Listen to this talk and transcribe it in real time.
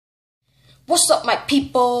What's up, my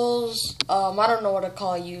peoples? I don't know what to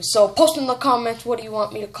call you. So post in the comments what do you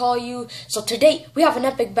want me to call you. So today we have an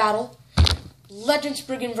epic battle. Legend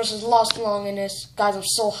Spriggan versus Lost Longinus. Guys, I'm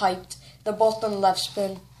so hyped. They're both on left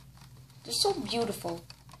spin. They're so beautiful.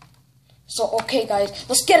 So okay guys,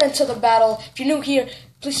 let's get into the battle. If you're new here,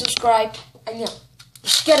 please subscribe. And yeah,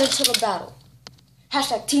 let's get into the battle.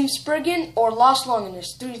 Hashtag Team Spriggan or Lost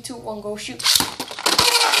Longinus. 3, 2, 1, go shoot.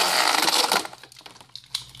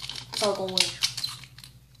 I'll go win.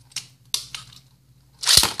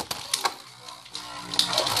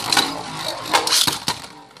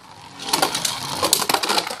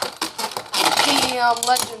 Damn,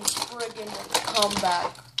 Legend Spriggan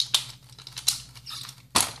comeback.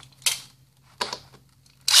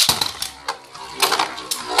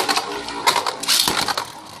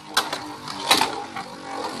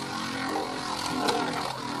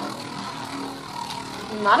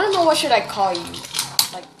 I don't know what should I call you.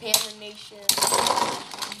 Like Panda Nation.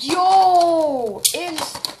 Yo!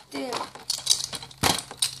 Instant.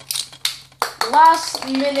 Last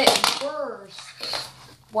minute burst.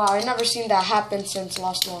 Wow, I never seen that happen since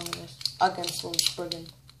Lost Longinus against Spriggan.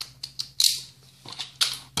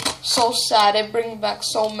 So sad, it brings back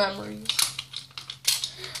so memories.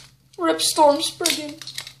 Rip Storm Spriggan.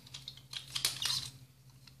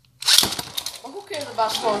 Well, who cares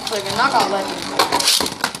about Storm Spriggan? I got Legend.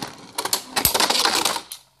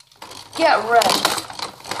 Get red.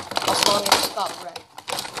 As long as it's not red.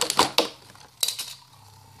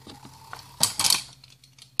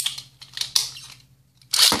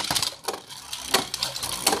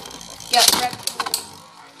 Get red.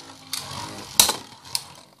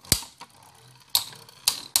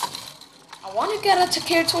 I want to get a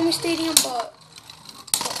Takiratomi Stadium, but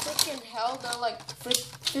what freaking hell? They're like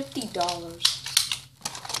 $50.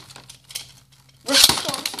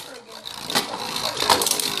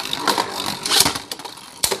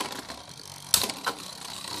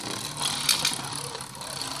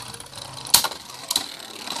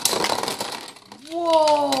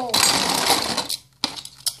 Whoa!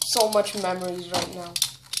 So much memories right now.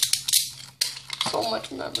 So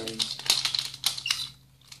much memories.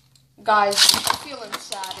 Guys, I'm feeling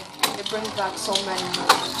sad. It brings back so many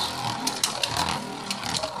memories.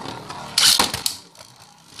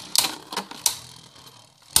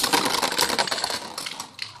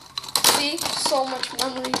 See? So much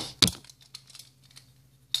memories.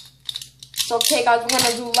 It's okay, guys. We're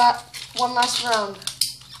gonna do one last round.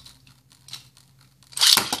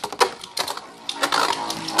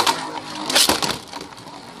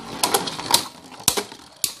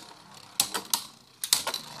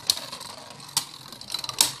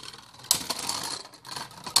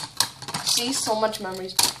 See, so much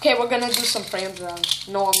memories. Okay, we're gonna do some frames round.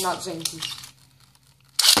 No, I'm not Zanky.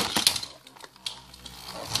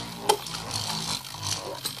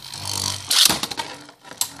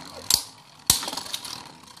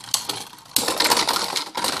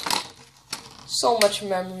 So much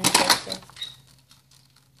memories right there.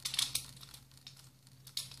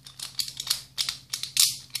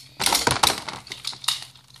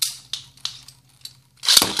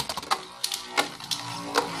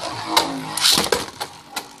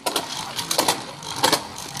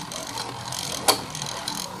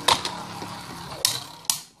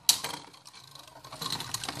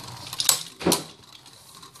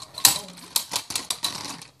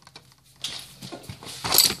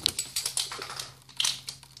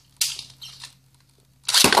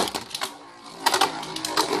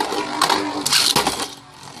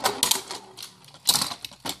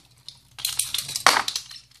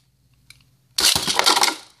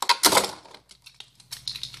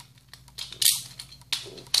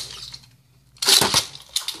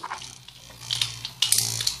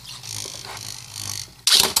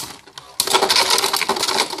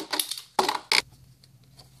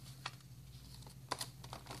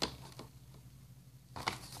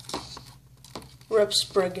 Rip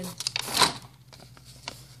Spriggan.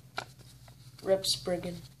 Rip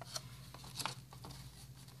Spriggan.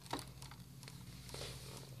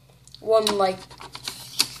 One like,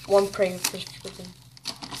 one prayer for Spriggan.